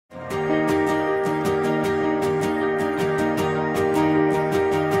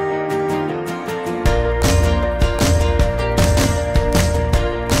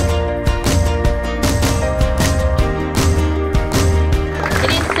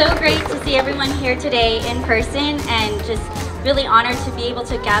so great to see everyone here today in person, and just really honored to be able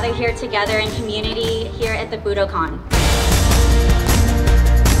to gather here together in community here at the Budokan.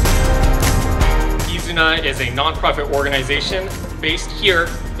 Kizuna is a nonprofit organization based here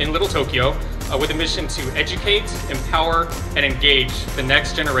in Little Tokyo with a mission to educate, empower, and engage the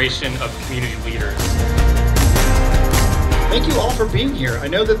next generation of community leaders. Thank you all for being here. I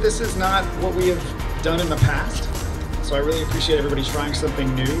know that this is not what we have done in the past, so I really appreciate everybody trying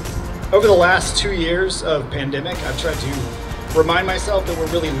something new. Over the last 2 years of pandemic, I've tried to remind myself that we're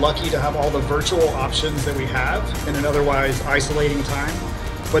really lucky to have all the virtual options that we have in an otherwise isolating time,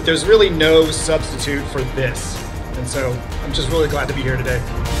 but there's really no substitute for this. And so I'm just really glad to be here today.